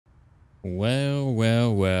Well,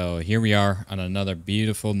 well, well. Here we are on another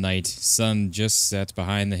beautiful night. Sun just set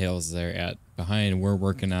behind the hills there at behind we're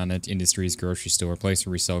working on it Industries grocery store, place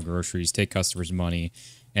where we sell groceries, take customers' money,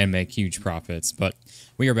 and make huge profits. But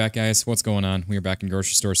we are back, guys. What's going on? We are back in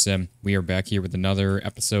Grocery Store Sim. We are back here with another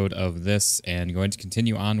episode of this and going to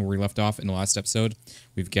continue on where we left off in the last episode.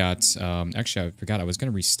 We've got actually I forgot I was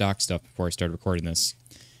gonna restock stuff before I started recording this.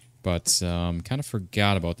 But kind of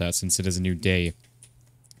forgot about that since it is a new day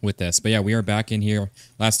with this. But yeah, we are back in here.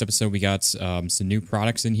 Last episode, we got some new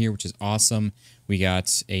products in here, which is awesome. We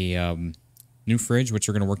got a new fridge, which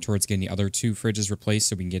we're going to work towards getting the other two fridges replaced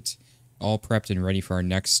so we can get all prepped and ready for our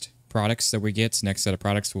next products that we get. Next set of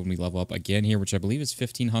products when we level up again here, which I believe is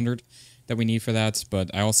 1,500 that we need for that. But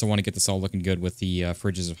I also want to get this all looking good with the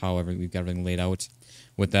fridges of however we've got everything laid out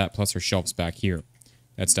with that, plus our shelves back here.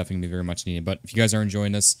 That's definitely going to be very much needed. But if you guys are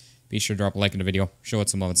enjoying this, be sure to drop a like in the video, show it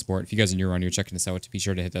some love and support. If you guys are new around here checking this out, be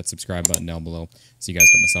sure to hit that subscribe button down below so you guys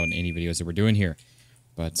don't miss out on any videos that we're doing here.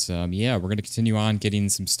 But yeah, we're going to continue on getting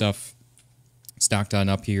some stuff stocked on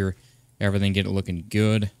up here. Everything get it looking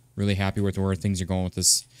good. Really happy with where things are going with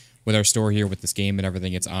this, with our store here, with this game and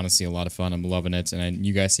everything. It's honestly a lot of fun. I'm loving it, and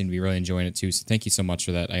you guys seem to be really enjoying it too. So thank you so much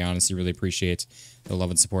for that. I honestly really appreciate the love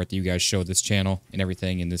and support that you guys show this channel and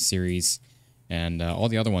everything in this series and all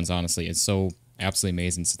the other ones. Honestly, it's so absolutely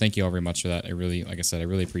amazing. So thank you all very much for that. I really, like I said, I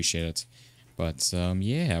really appreciate it. But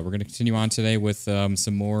yeah, we're going to continue on today with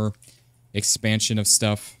some more expansion of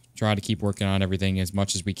stuff. Try to keep working on everything as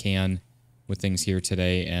much as we can with things here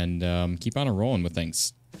today and keep on rolling with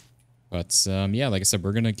things. But yeah, like I said,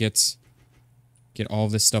 we're going to get all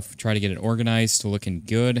this stuff, try to get it organized to looking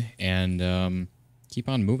good and keep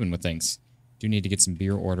on moving with things. Do need to get some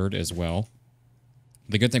beer ordered as well.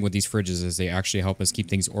 The good thing with these fridges is they actually help us keep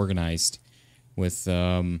things organized. With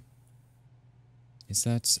is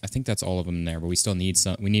that, I think that's all of them in there, but we still need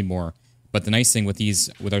some. We need more. But the nice thing with these,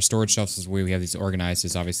 with our storage shelves, is where we have these organized.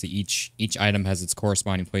 Is obviously each item has its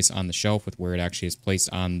corresponding place on the shelf with where it actually is placed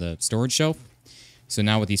on the storage shelf. So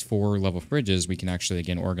now with these 4-level fridges, we can actually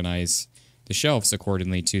again organize the shelves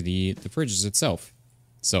accordingly to the fridges itself.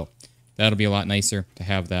 So that'll be a lot nicer to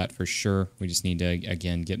have that for sure. We just need to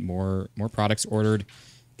again get more products ordered,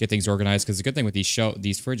 get things organized, because the good thing with these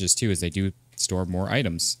fridges too is they do store more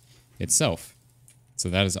items itself. So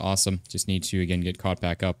that is awesome. Just need to again get caught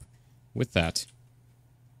back up with that.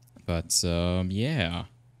 But yeah.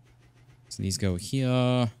 So these go here.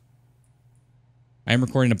 I am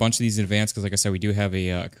recording a bunch of these in advance because, like I said, we do have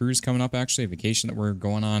a cruise coming up, actually, a vacation that we're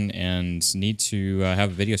going on, and need to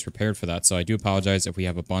have videos prepared for that. So I do apologize if we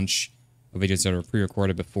have a bunch of videos that are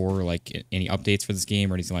pre-recorded before, like any updates for this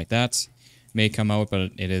game or anything like that may come out,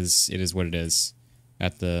 but it is what it is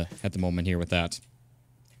at the moment here with that.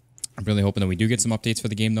 I'm really hoping that we do get some updates for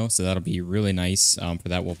the game though, so that'll be really nice. For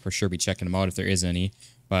that, we'll for sure be checking them out if there is any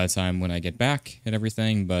by the time when I get back and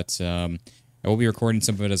everything. But I will be recording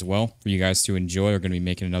some of it as well for you guys to enjoy. We're going to be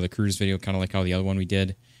making another cruise video, kind of like how the other one we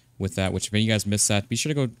did with that. Which if you guys missed that, be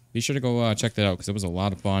sure to go check that out because it was a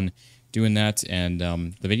lot of fun doing that. And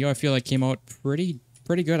the video I feel like came out pretty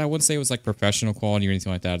good. I wouldn't say it was like professional quality or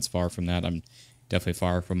anything like that. It's far from that. I'm definitely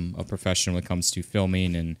far from a professional when it comes to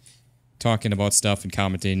filming and talking about stuff and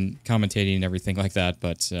commentating and everything like that.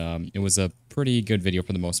 But it was a pretty good video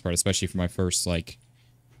for the most part, especially for my first like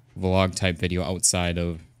vlog type video outside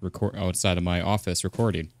of my office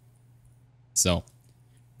recording. So,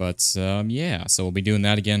 but yeah, so we'll be doing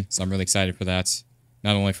that again. So I'm really excited for that.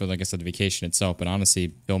 Not only for, like I said, the vacation itself, but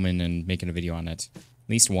honestly filming and making a video on it. At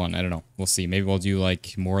least one. I don't know. We'll see. Maybe we'll do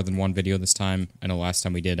like more than one video this time. I know last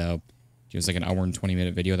time we did it was like an hour and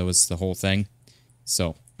 20-minute video. That was the whole thing.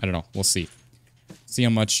 So I don't know. We'll see. See how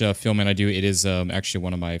much filming I do. It is actually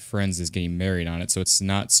one of my friends is getting married on it, so it's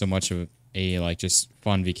not so much of a like just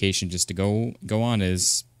fun vacation just to go on.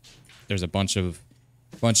 Is there's a bunch of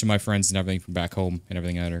my friends and everything from back home and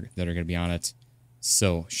everything that are going to be on it.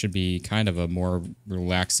 So should be kind of a more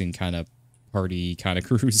relaxing kind of party kind of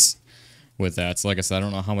cruise with that. So like I said, I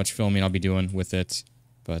don't know how much filming I'll be doing with it,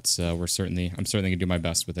 but I'm certainly gonna do my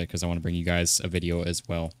best with it because I want to bring you guys a video as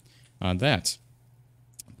well on that.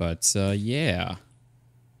 But yeah,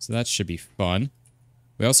 so that should be fun.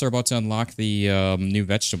 We also are about to unlock the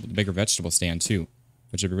bigger vegetable stand too,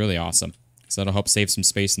 which would be really awesome. So that'll help save some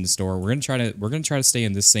space in the store. We're gonna try to stay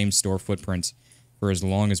in this same store footprint for as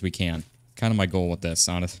long as we can. Kind of my goal with this,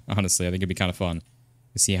 honestly. I think it'd be kind of fun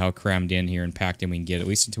to see how crammed in here and packed in we can get, at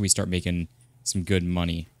least until we start making some good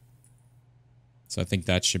money. So I think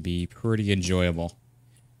that should be pretty enjoyable.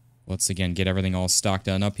 Let's again get everything all stocked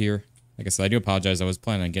on up here. Like I said, I do apologize. I was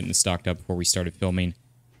planning on getting this stocked up before we started filming,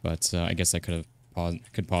 but I guess I could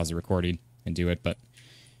pause the recording and do it. But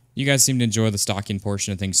you guys seem to enjoy the stocking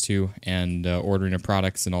portion of things too, and ordering of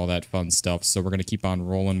products and all that fun stuff. So we're going to keep on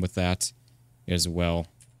rolling with that as well.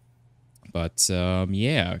 But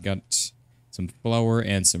yeah, got some flour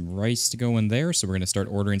and some rice to go in there. So we're going to start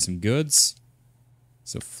ordering some goods.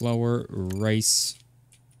 So flour, rice.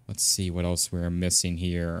 Let's see what else we're missing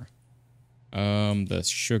here. The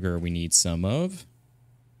sugar we need some of.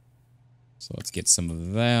 So let's get some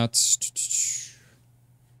of that.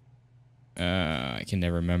 I can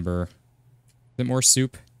never remember. Is it more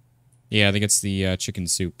soup? Yeah, I think it's the chicken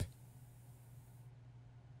soup.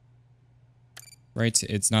 Right?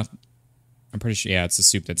 It's not... I'm pretty sure... Yeah, it's the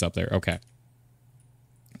soup that's up there. Okay.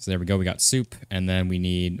 So there we go. We got soup. And then we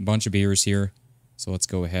need a bunch of beers here. So let's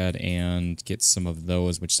go ahead and get some of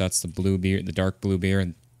those, which that's the blue beer, the dark blue beer,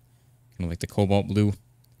 and kind of like the cobalt blue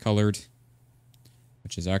colored,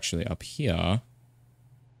 which is actually up here.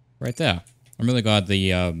 Right there. I'm really glad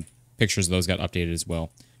the pictures of those got updated as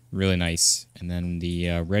well. Really nice. And then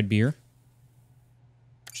the red beer,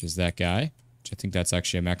 which is that guy, which I think that's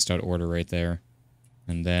actually a maxed out order right there.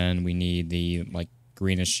 And then we need the like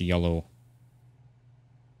greenish yellow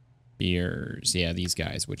beers. Yeah, these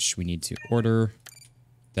guys, which we need to order.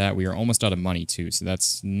 That we are almost out of money too, so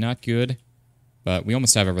that's not good. But we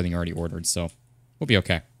almost have everything already ordered, so we'll be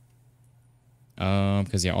okay.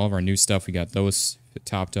 Because yeah, all of our new stuff, we got those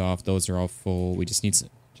topped off. Those are all full. We just need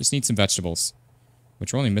some vegetables,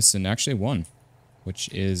 which we're only missing actually one, which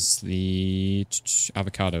is the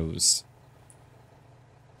avocados.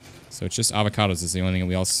 So it's just avocados is the only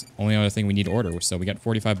thing only other thing we need to order. So we got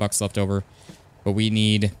 45 bucks left over, but we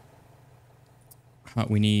need oh,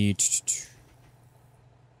 we need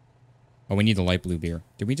the light blue beer.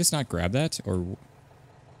 Did we just not grab that, or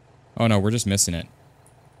oh no, we're just missing it.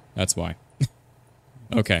 That's why.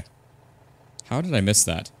 Okay. How did I miss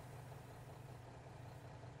that?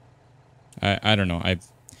 I don't know.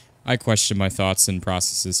 I question my thoughts and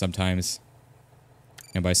processes sometimes.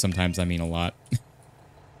 And by sometimes I mean a lot.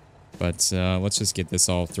 But let's just get this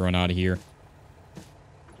all thrown out of here.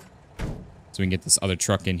 So we can get this other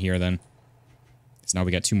truck in here then. So now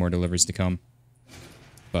we got 2 more deliveries to come.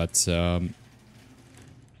 But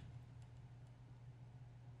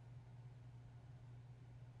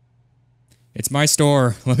it's my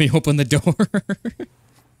store. Let me open the door.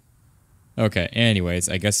 Okay, anyways,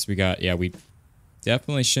 I guess we got... Yeah, we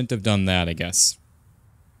definitely shouldn't have done that, I guess.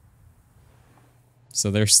 So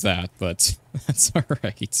there's that, but that's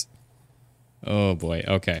alright. Oh boy,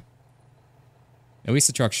 okay. At least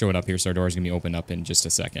the truck's showing up here, so our door's gonna be opened up in just a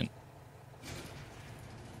second.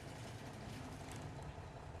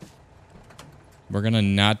 We're gonna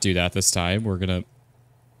not do that this time. We're gonna...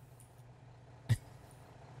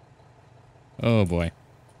 Oh boy.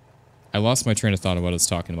 I lost my train of thought of what I was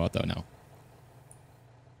talking about though now.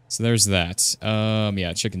 So there's that.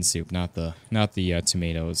 Yeah, chicken soup, not the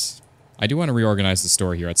tomatoes. I do want to reorganize the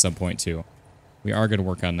store here at some point too. We are gonna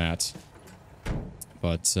work on that.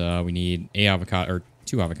 But we need a avocado or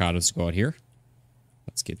 2 avocados to go out here.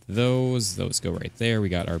 Let's get those. Those go right there. We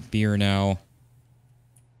got our beer now.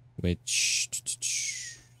 Which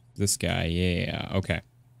this guy, yeah, okay.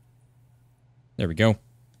 There we go.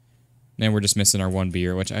 Then we're just missing our 1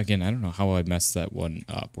 beer, which again, I don't know how I messed that one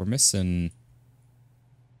up. We're missing...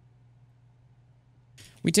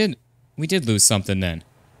 We did lose something then.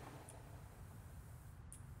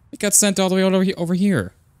 It got sent all the way over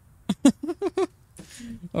here.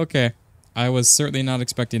 Okay. I was certainly not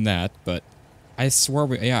expecting that, but I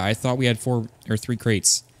swore I thought we had 4 or 3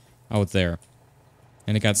 crates out there.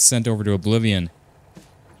 And it got sent over to oblivion.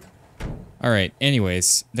 Alright,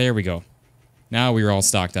 anyways, there we go. Now we were all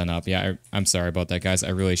stocked on up. Yeah, I'm sorry about that, guys. I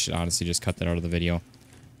really should honestly just cut that out of the video.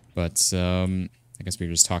 But, I guess we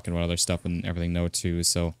were just talking about other stuff and everything though, too,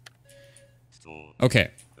 so...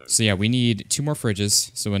 Okay, so yeah, we need 2 more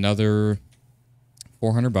fridges, so another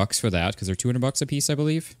 400 bucks for that, because they're 200 bucks a piece, I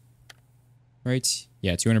believe. Right?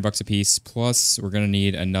 Yeah, 200 bucks a piece, plus we're gonna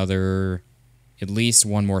need another... at least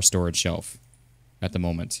 1 more storage shelf at the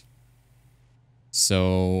moment.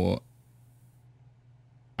 So...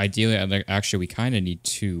 Ideally, actually, we kind of need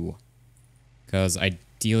 2. Because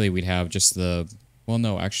ideally, we'd have just the... Well,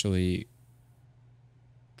 no, actually...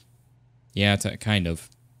 Yeah, kind of.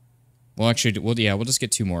 Well, actually, we'll just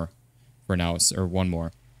get 2 more for now, or 1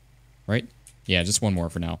 more. Right? Yeah, just 1 more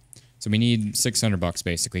for now. So we need 600 bucks,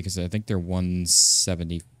 basically, because I think they're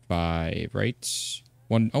 175, right?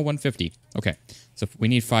 150. Okay. So we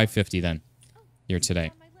need 550 then, here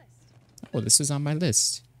today. Oh, this is on my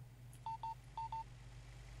list.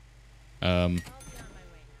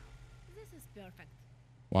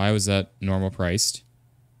 Why was that normal priced?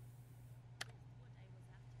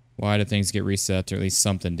 Why did things get reset? Or at least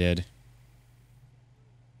something did.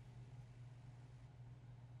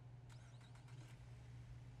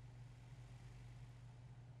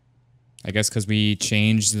 I guess because we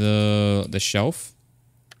changed the shelf.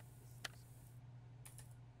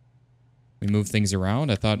 We moved things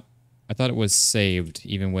around. I thought it was saved,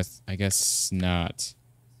 even with, I guess not.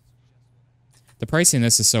 The pricing in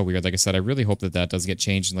this is so weird. Like I said, I really hope that does get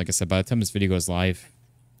changed. And like I said, by the time this video goes live,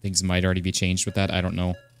 things might already be changed with that. I don't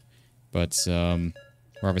know. But we're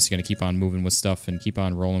obviously going to keep on moving with stuff and keep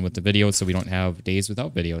on rolling with the videos so we don't have days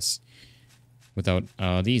without videos. Without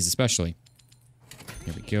these, especially.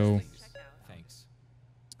 Here we go.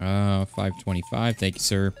 525. Thank you,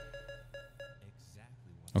 sir.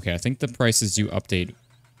 Okay, I think the prices do update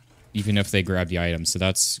even if they grab the item, so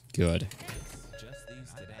that's good.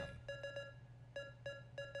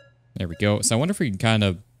 There we go. So I wonder if we can kind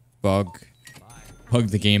of bug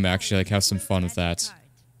the game, actually, like have some fun with that.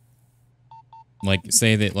 Like,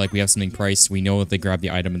 say that like we have something priced, we know that they grab the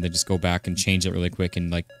item and they just go back and change it really quick and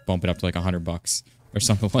like bump it up to like $100 or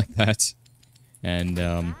something like that.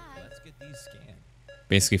 And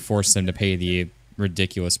basically force them to pay the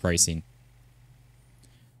ridiculous pricing.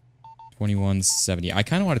 2170. I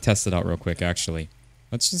kind of want to test it out real quick, actually.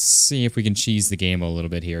 Let's just see if we can cheese the game a little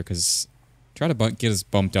bit here, because try to get us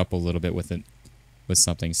bumped up a little bit with it, with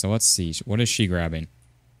something. So let's see. What is she grabbing?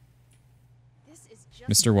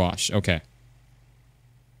 Mr. Wash. Okay.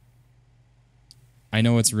 I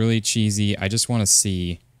know it's really cheesy. I just want to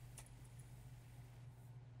see.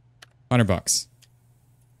 $100.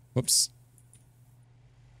 Whoops.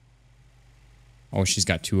 Oh, she's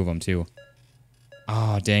got 2 of them, too.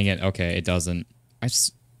 Oh, dang it. Okay, it doesn't.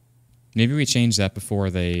 Maybe we changed that before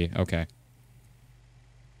they... Okay.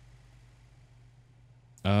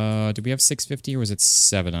 Did we have 650 or was it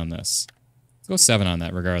 7 on this? Let's go 7 on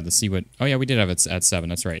that regardless. See what... Oh, yeah, we did have it at 7.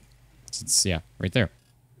 That's right. It's, yeah, right there.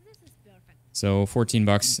 So,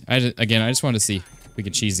 $14. Again, I just wanted to see if we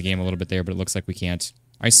could cheese the game a little bit there, but it looks like we can't.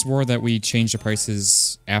 I swore that we changed the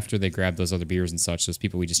prices after they grabbed those other beers and such, those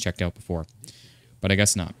people we just checked out before. But I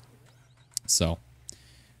guess not. So,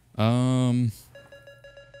 I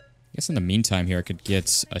guess in the meantime here, I could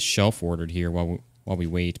get a shelf ordered here while we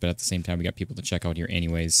wait, but at the same time, we got people to check out here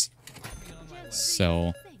anyways.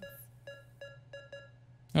 So,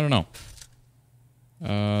 I don't know.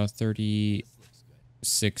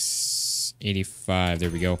 36.85.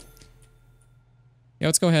 There we go. Yeah,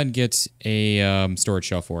 let's go ahead and get a storage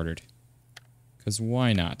shelf ordered. Because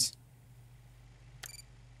why not?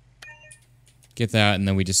 Get that, and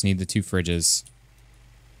then we just need the 2 fridges.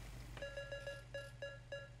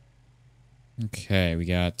 Okay, we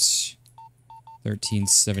got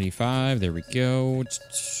 $13.75. There we go.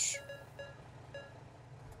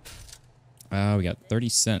 We got 30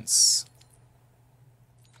 cents.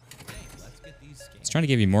 I was trying to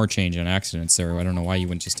give you more change on accident, sir. I don't know why you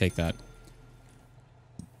wouldn't just take that.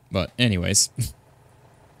 But anyways.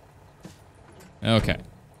 Okay.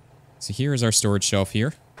 So here's our storage shelf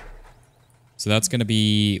here. So that's going to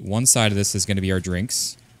be... One side of this is going to be our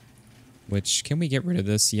drinks. Which, can we get rid of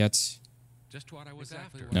this yet? Just what I was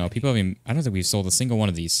after. No, people haven't... I don't think we've sold a single one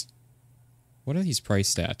of these. What are these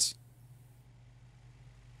priced at?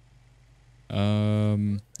 I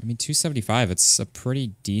mean, $2.75. It's a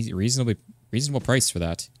pretty reasonable price for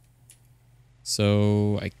that.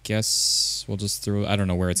 So, I guess we'll just throw... I don't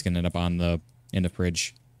know where it's going to end up in the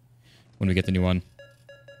fridge when we get the new one.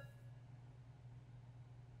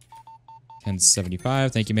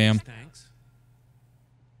 $10.75. Thank you, ma'am. Thanks.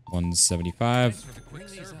 $1.75.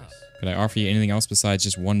 Could I offer you anything else besides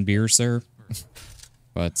just 1 beer, sir?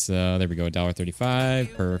 But, there we go.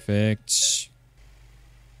 $1.35. Perfect.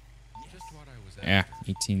 Yeah,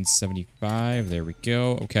 $18.75. There we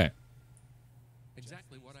go. Okay.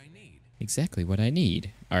 Exactly what I need. Exactly what I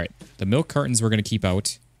need. All right. The milk cartons we're going to keep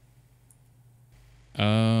out. This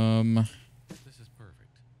is perfect.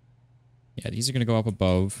 Yeah, these are going to go up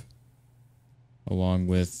above. Along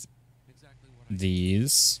with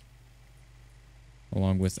these.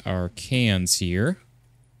 Along with our cans here.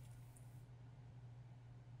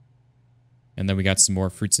 And then we got some more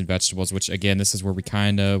fruits and vegetables, which, again, this is where we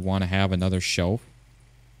kind of want to have another shelf.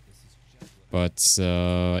 But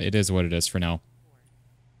it is what it is for now.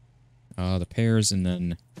 The pears and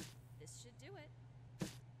then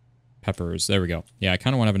peppers. There we go. Yeah, I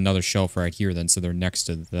kind of want to have another shelf right here then, so they're next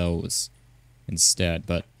to those instead.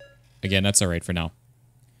 But, again, that's all right for now.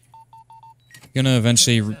 Gonna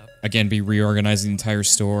eventually, again, be reorganizing the entire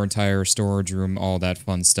store, entire storage room, all that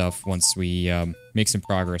fun stuff once we make some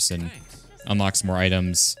progress and unlock some more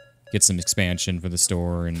items, get some expansion for the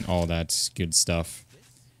store, and all that good stuff.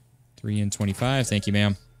 $3.25. Thank you,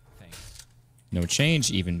 ma'am. No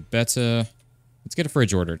change, even better. Let's get a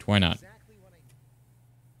fridge ordered. Why not?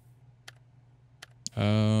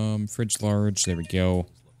 Fridge large. There we go.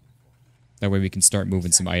 That way we can start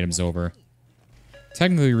moving some items over.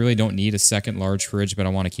 Technically, we really don't need a second large fridge, but I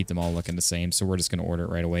want to keep them all looking the same, so we're just going to order it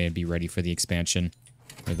right away and be ready for the expansion,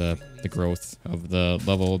 or the growth of the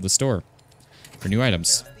level of the store for new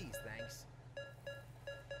items.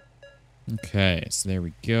 Okay, so there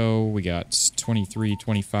we go. We got 23,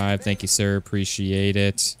 25. Thank you, sir. Appreciate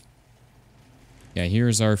it. Yeah,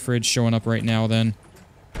 here's our fridge showing up right now, then.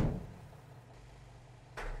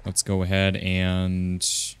 Let's go ahead and...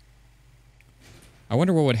 I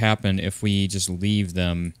wonder what would happen if we just leave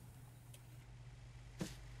them.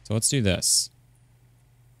 So let's do this.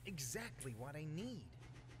 Exactly what I need.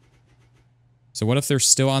 So what if they're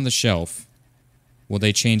still on the shelf? Will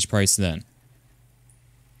they change price then?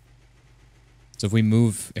 So if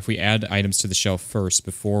we add items to the shelf first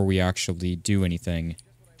before we actually do anything,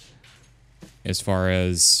 as far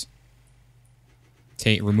as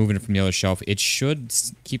removing it from the other shelf, it should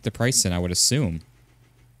keep the price in, I would assume.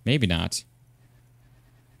 Maybe not.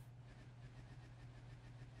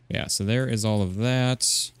 Yeah, so there is all of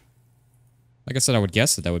that. Like I said, I would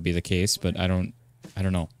guess that would be the case, but I don't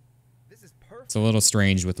know. It's a little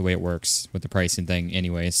strange with the way it works with the pricing thing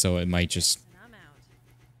anyway, so it might just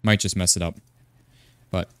mess it up.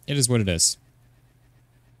 But it is what it is.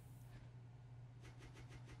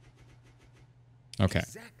 Okay.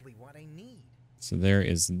 Exactly what I need. So there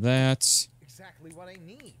is that. Exactly what I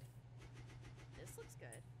need. This looks good.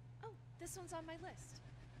 Oh, this one's on my list.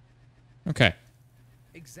 Okay.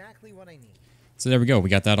 Exactly what I need. So there we go. We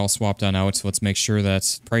got that all swapped on out. So let's make sure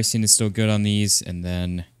that pricing is still good on these, and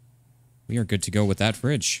then we are good to go with that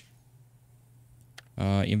fridge.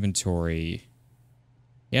 Inventory.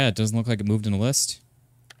 Yeah, it doesn't look like it moved in the list.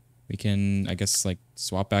 We can, I guess, like,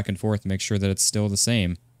 swap back and forth and make sure that it's still the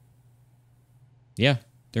same. Yeah,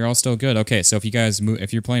 they're all still good. Okay, so if you guys move,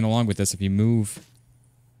 if you're playing along with this, if you move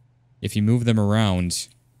them around,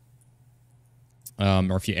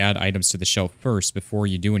 or if you add items to the shelf first before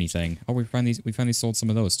you do anything. Oh, we finally sold some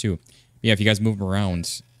of those too. Yeah, if you guys move them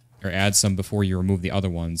around or add some before you remove the other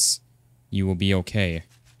ones, you will be okay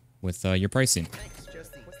with your pricing.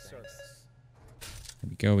 There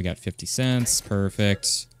we go. We got 50 cents.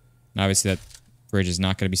 Perfect. And obviously that fridge is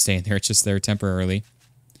not going to be staying there. It's just there temporarily.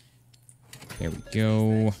 There we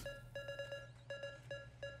go.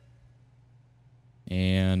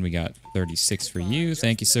 And we got 36 for you.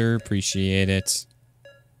 Thank you, sir. Appreciate it.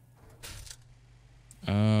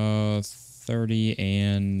 30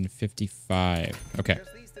 and 55. Okay.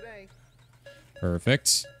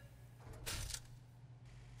 Perfect.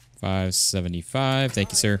 575.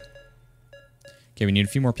 Thank you, sir. Okay, we need a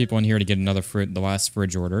few more people in here to get another the last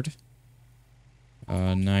fridge ordered.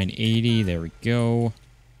 980. There we go.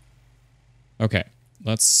 Okay.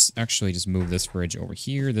 Let's actually just move this fridge over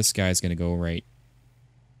here. This guy's going to go right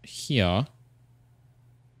here.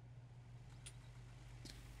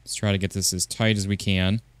 Let's try to get this as tight as we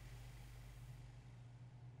can.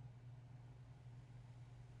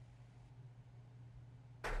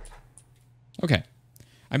 Okay.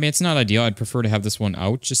 I mean, it's not ideal. I'd prefer to have this one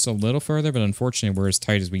out just a little further, but unfortunately, we're as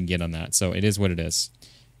tight as we can get on that. So it is what it is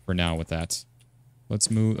for now with that. Let's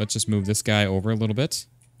just move this guy over a little bit,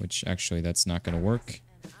 which actually that's not going to work.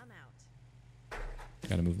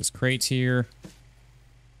 Got to move this crate here.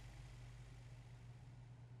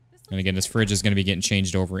 And again, this fridge is going to be getting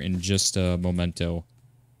changed over in just a momento.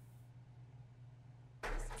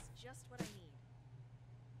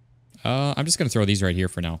 I'm just going to throw these right here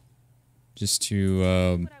for now. Just to,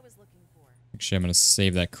 actually, I'm going to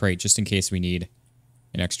save that crate just in case we need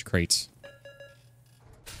an extra crate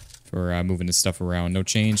for moving this stuff around. No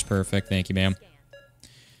change. Perfect. Thank you, ma'am.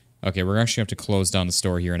 Okay, we're actually going to have to close down the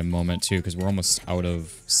store here in a moment, too, because we're almost out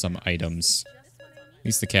of some items. At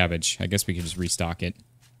least the cabbage. I guess we could just restock it.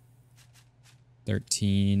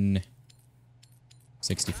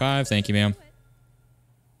 13.65. Thank you, ma'am.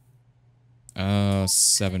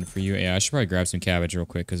 7 for you. Yeah, I should probably grab some cabbage real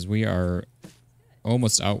quick because we are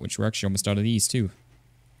almost out, which we're actually almost out of these too.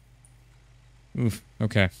 Oof.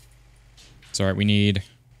 Okay. It's alright. We need...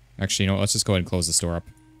 Actually, you know what? Let's just go ahead and close the store up.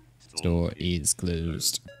 Store is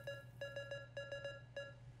closed.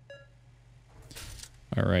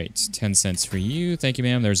 Alright. 10 cents for you. Thank you,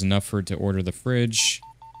 ma'am. There's enough to order the fridge.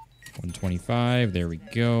 125. There we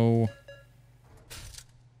go.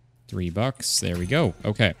 $3. There we go.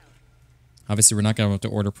 Okay. Obviously, we're not going to have to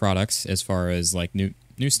order products as far as like new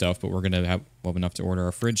stuff, but we're going to have enough to order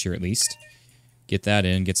our fridge here at least. Get that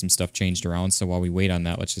in, get some stuff changed around. So while we wait on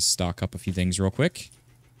that, let's just stock up a few things real quick.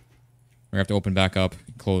 We're going to have to open back up,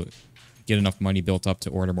 get get enough money built up to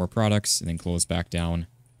order more products, and then close back down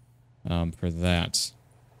for that.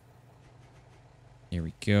 Here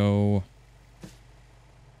we go.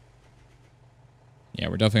 Yeah,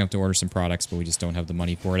 we're definitely going to have to order some products, but we just don't have the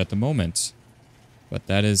money for it at the moment. But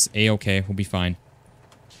that is A-okay. We'll be fine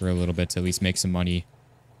for a little bit to at least make some money.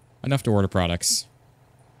 Enough to order products.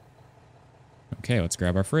 Okay, let's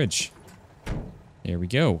grab our fridge. There we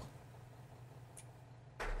go.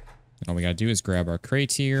 All we gotta do is grab our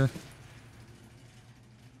crate here.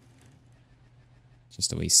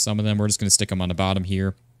 Just at least some of them. We're just gonna stick them on the bottom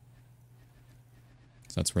here.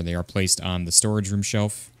 So that's where they are placed on the storage room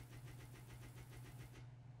shelf.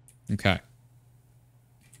 Okay.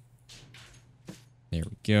 There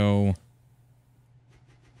we go.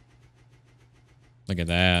 Look at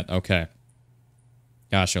that. Okay.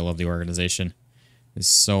 Gosh, I love the organization. It's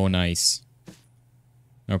so nice.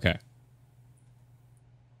 Okay.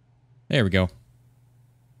 There we go.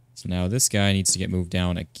 So now this guy needs to get moved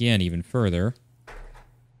down again even further.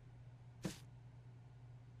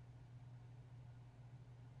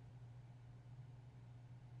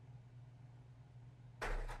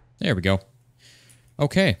 There we go.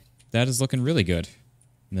 Okay, that is looking really good.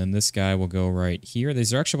 And then this guy will go right here.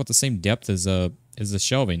 These are actually about the same depth as the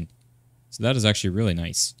shelving. So that is actually really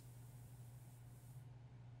nice.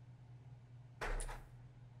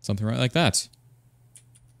 Something right like that.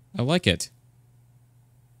 I like it.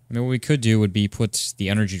 I mean, what we could do would be put the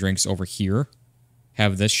energy drinks over here.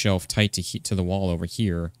 Have this shelf tight to the wall over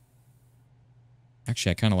here.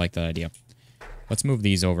 Actually, I kind of like that idea. Let's move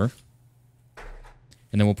these over.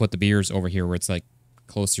 And then we'll put the beers over here where it's like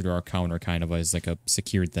closer to our counter, kind of as like a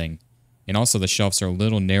secured thing. And also the shelves are a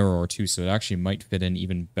little narrower too, so it actually might fit in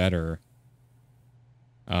even better.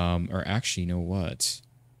 Or actually, you know what?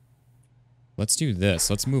 Let's do this.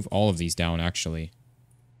 Let's move all of these down, actually.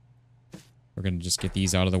 We're going to just get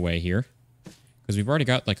these out of the way here. Because we've already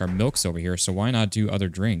got like our milks over here, so why not do other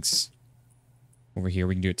drinks? Over here,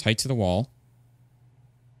 we can do it tight to the wall.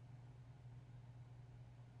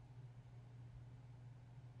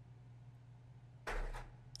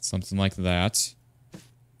 Something like that.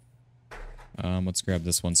 Let's grab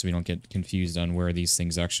this one so we don't get confused on where these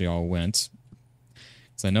things actually all went.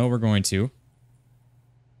 Because I know we're going to.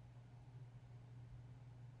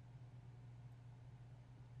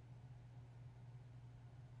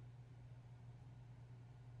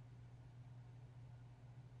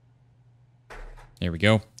 There we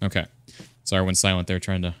go. Okay. Sorry, I went silent there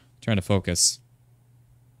trying to focus.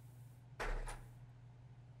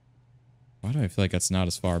 Why do I feel like that's not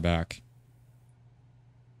as far back?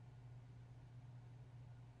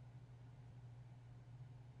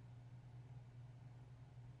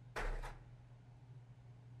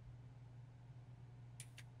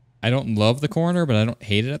 I don't love the corner, but I don't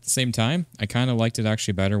hate it at the same time. I kind of liked it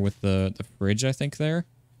actually better with the fridge, I think, there.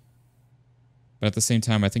 But at the same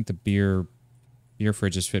time, I think the beer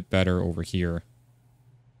fridges fit better over here.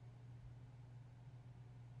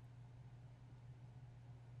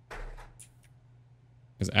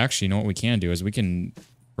 Because actually, you know what we can do is we can,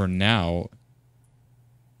 for now,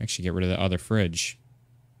 actually get rid of the other fridge.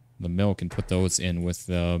 The milk and put those in with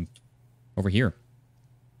the, over here.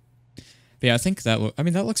 But yeah, I think that,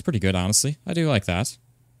 that looks pretty good, honestly. I do like that.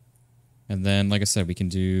 And then, like I said, we can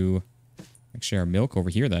do, actually, our milk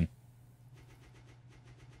over here then.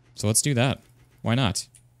 So let's do that. Why not?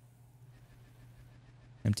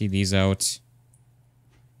 Empty these out.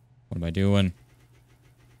 What am I doing?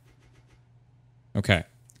 Okay.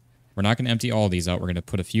 We're not going to empty all these out. We're going to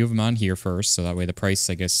put a few of them on here first, so that way the price,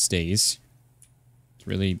 I guess, stays. It's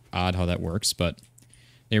really odd how that works, but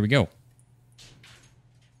there we go.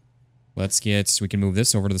 We can move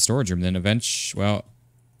this over to the storage room, then well,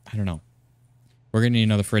 I don't know. We're going to need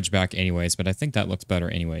another fridge back anyways, but I think that looks better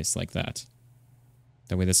anyways, like that.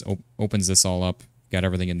 That way this opens this all up. Got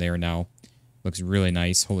everything in there now. Looks really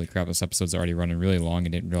nice. Holy crap, this episode's already running really long. I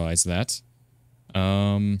didn't realize that.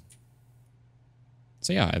 So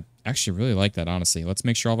yeah, I actually really like that, honestly. Let's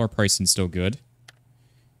make sure all of our pricing's still good.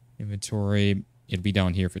 Inventory, it'd be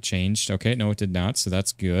down here if it changed. Okay, no, it did not, so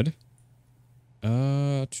that's good.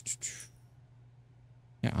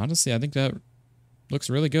 Yeah, honestly, I think that looks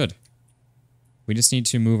really good. We just need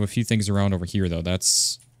to move a few things around over here, though.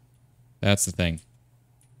 That's the thing.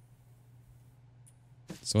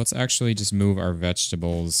 So let's actually just move our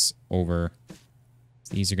vegetables over.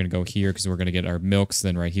 So these are going to go here because we're going to get our milks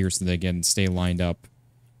then right here so they can stay lined up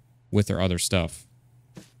with our other stuff.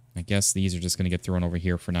 I guess these are just going to get thrown over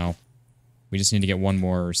here for now. We just need to get one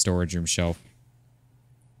more storage room shelf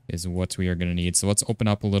is what we are going to need. So let's open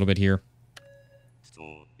up a little bit here.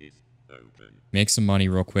 Store is open. Make some money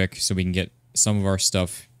real quick so we can get some of our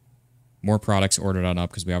stuff more products ordered on up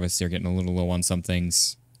because we obviously are getting a little low on some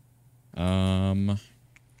things. I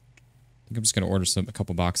think I'm just going to order a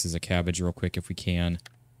couple boxes of cabbage real quick if we can.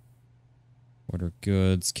 Order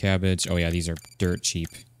goods, cabbage. Oh yeah, these are dirt cheap.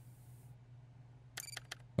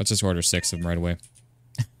 Let's just order 6 of them right away.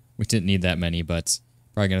 We didn't need that many, but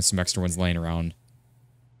probably gonna have some extra ones laying around.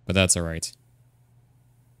 But that's alright.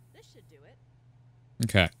 This should do it.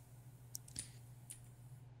 Okay.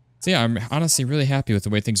 So yeah, I'm honestly really happy with the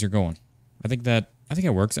way things are going. I think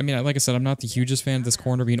it works. I mean, like I said, I'm not the hugest fan of this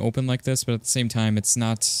corner being open like this, but at the same time, it's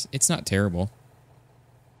not terrible.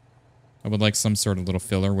 I would like some sort of little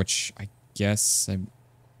filler, which I guess I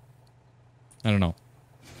don't know.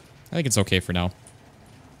 I think it's okay for now.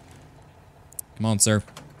 Come on, sir.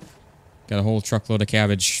 Got a whole truckload of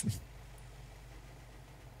cabbage.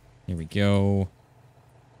 Here we go.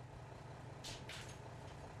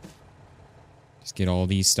 Just get all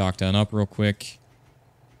these stocked on up real quick.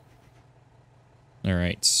 All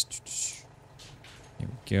right. Here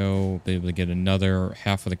we go. Be able to get another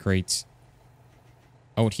half of the crate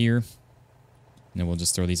out here. And then we'll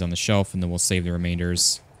just throw these on the shelf, and then we'll save the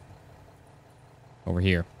remainders over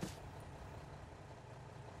here.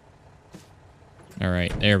 All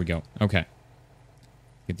right, there we go. Okay.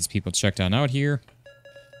 Get these people checked on out here.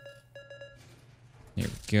 There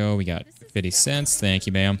we go. We got 50 cents. Thank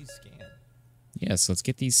you, ma'am. Yes, let's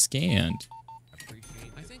get these scanned.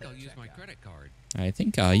 I think I'll use my credit card. I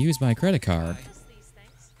think I'll use my credit card. Just these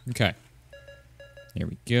things. Okay. There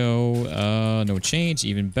we go. No change,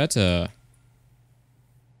 even better.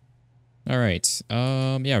 All right.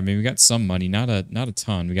 Yeah, I mean, we got some money, not a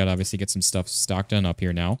ton. We got to obviously get some stuff stocked on up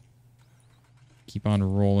here now. Keep on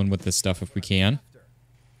rolling with this stuff if we can.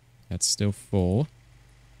 That's still full.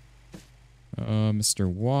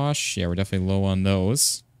 Mr. Wash. Yeah, we're definitely low on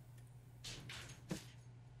those.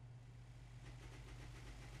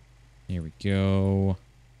 Here we go.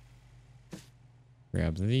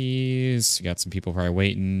 Grab these. We got some people probably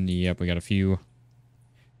waiting. Yep, we got a few.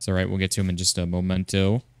 It's alright, we'll get to them in just a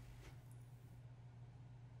momento.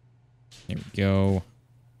 Here we go.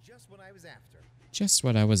 Just what I was after. Just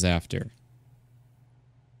what I was after.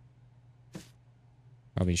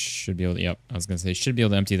 Probably should be able to, yep, I was going to say, should be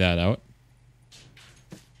able to empty that out.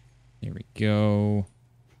 Here we go.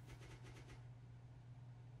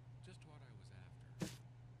 Just what I was after.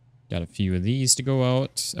 Got a few of these to go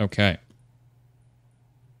out. Okay.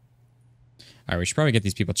 Alright, we should probably get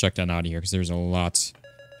these people checked on out of here because there's a lot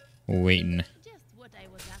waiting. Just what I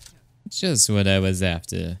was after. Just what I was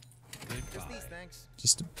after. Just these, thanks.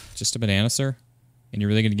 Just a banana, sir? And you're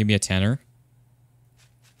really going to give me a tenner?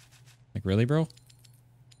 Like, really, bro?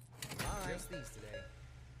 Just these today.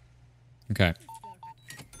 Okay.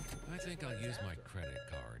 I think I'll use my credit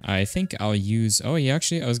card. I think I'll use... Oh, he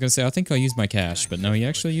actually... I was going to say, I think I'll use my cash, but no, he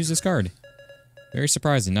actually used his card. Very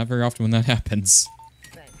surprising. Not very often when that happens.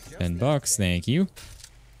 Thanks. Just 10 these bucks. today. Thank you.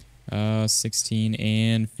 16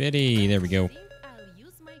 and 50. There we go. I'll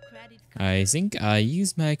use my credit card. I think I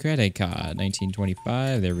use my credit card.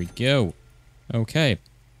 1925. There we go. Okay.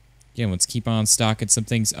 Again, let's keep on stocking some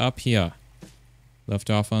things up here. Left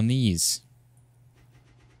off on these.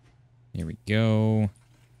 There we go.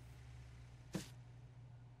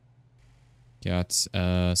 Got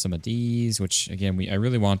some of these, which again, I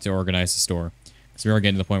really want to organize the store because we are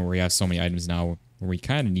getting to the point where we have so many items now where we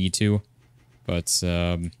kind of need to, but it's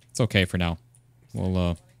okay for now.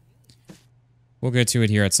 We'll get to it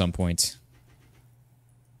here at some point.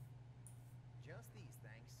 Just these,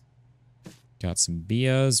 thanks. Got some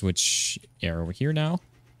Bias, which are over here now.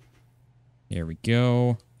 There we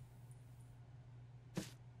go.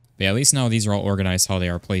 But yeah, at least now these are all organized how they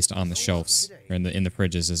are placed on the shelves or in the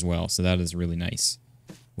fridges as well. So that is really nice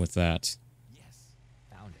with that. Yes,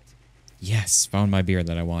 found it. Yes, found my beer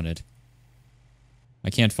that I wanted.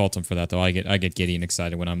 I can't fault him for that though. I get giddy and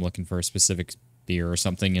excited when I'm looking for a specific beer or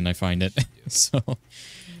something and I find it. So,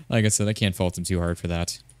 like I said, I can't fault him too hard for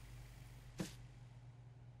that.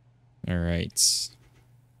 All right.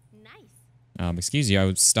 Nice. Excuse you, I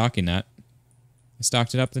was stocking that. I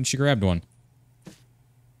stocked it up, then she grabbed one.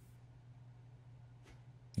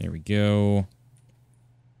 There we go.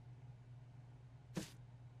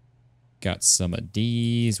 Got some of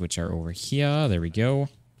these, which are over here. There we go.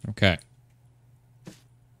 Okay.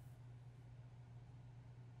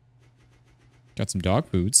 Got some dog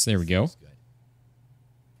foods. There we go.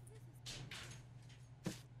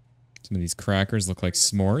 Some of these crackers look like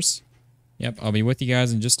s'mores. Yep, I'll be with you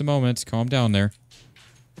guys in just a moment. Calm down there.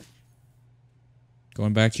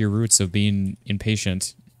 Going back to your roots of being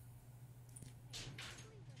impatient.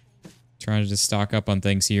 Trying to just stock up on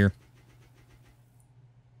things here.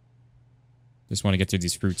 Just want to get through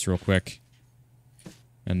these fruits real quick.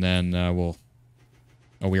 And then we'll...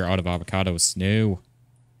 Oh, we are out of avocados. No.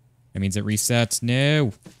 That means it resets.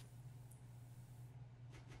 No.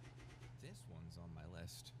 This one's on my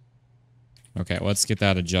list. Okay, let's get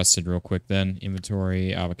that adjusted real quick then.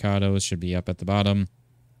 Inventory, avocados should be up at the bottom.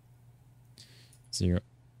 0.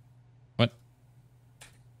 What?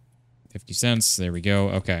 50 cents. There we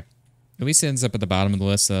go. Okay. At least it ends up at the bottom of the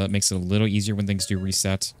list. That makes it a little easier when things do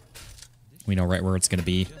reset. We know right where it's going to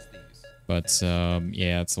be. But,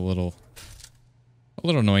 yeah, it's a little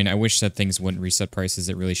annoying. I wish that things wouldn't reset prices.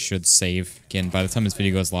 It really should save. Again, by the time this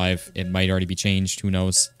video goes live, it might already be changed. Who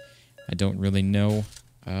knows? I don't really know.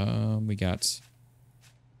 We got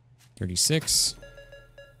 36.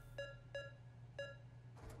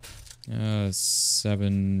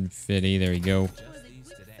 750. There you go.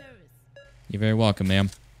 You're very welcome, ma'am.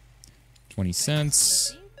 20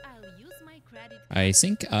 cents. I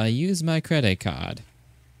think I'll use my credit card.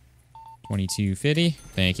 22.50.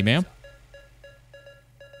 Thank you, ma'am.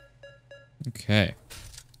 Okay.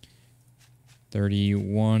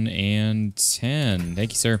 31 and 10.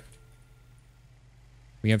 Thank you, sir.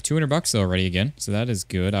 We have $200 already again, so that is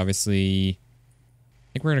good. Obviously,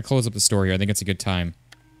 I think we're going to close up the store here. I think it's a good time.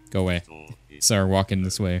 Go away. Sorry, walking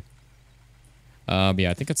this way. But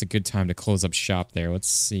yeah, I think it's a good time to close up shop there. Let's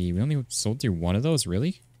see. We only sold through one of those,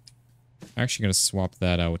 really? I'm actually going to swap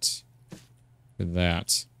that out for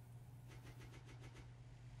that.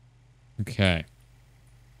 Okay.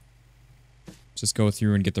 Just go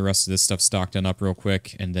through and get the rest of this stuff stocked up real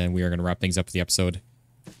quick, and then we are going to wrap things up for the episode.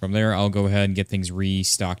 From there, I'll go ahead and get things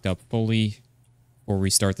restocked up fully before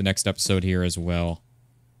we start the next episode here as well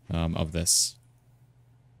of this.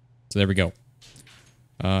 So there we go.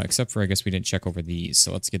 Except for, I guess we didn't check over these,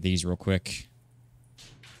 so let's get these real quick.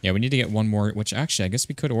 Yeah, we need to get one more, which actually, I guess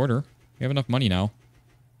we could order. We have enough money now.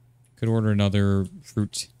 Could order another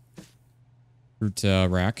fruit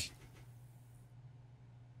rack.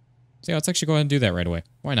 So yeah, let's actually go ahead and do that right away.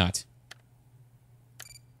 Why not?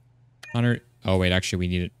 100. Oh wait, actually we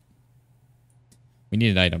need it. We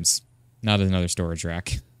needed items, not another storage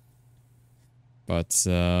rack. But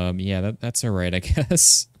yeah, that's all right, I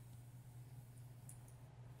guess.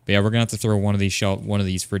 But yeah, we're gonna have to throw one of these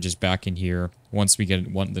fridges back in here once we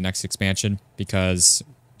get the next expansion, because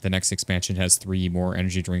the next expansion has 3 more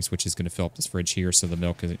energy drinks, which is gonna fill up this fridge here. So the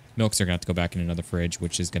milks are gonna have to go back in another fridge,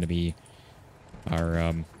 which is gonna be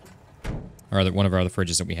our one of our other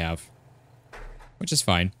fridges that we have, which is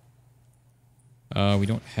fine. We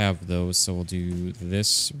don't have those, so we'll do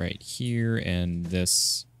this right here and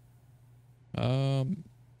this.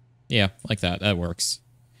 Yeah, like that. That works.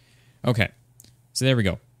 Okay, so there we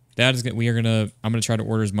go. That is good. I'm gonna try to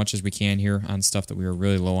order as much as we can here on stuff that we were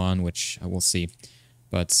really low on, which we'll see.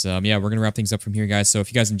 But yeah, we're gonna wrap things up from here, guys. So if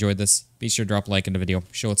you guys enjoyed this, be sure to drop a like in the video,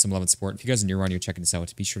 show it some love and support. If you guys are new around here checking this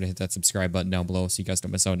out, be sure to hit that subscribe button down below so you guys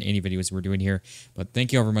don't miss out on any videos we're doing here. But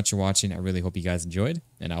thank you all very much for watching. I really hope you guys enjoyed,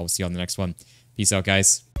 and I will see you on the next one. Peace out,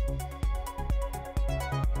 guys.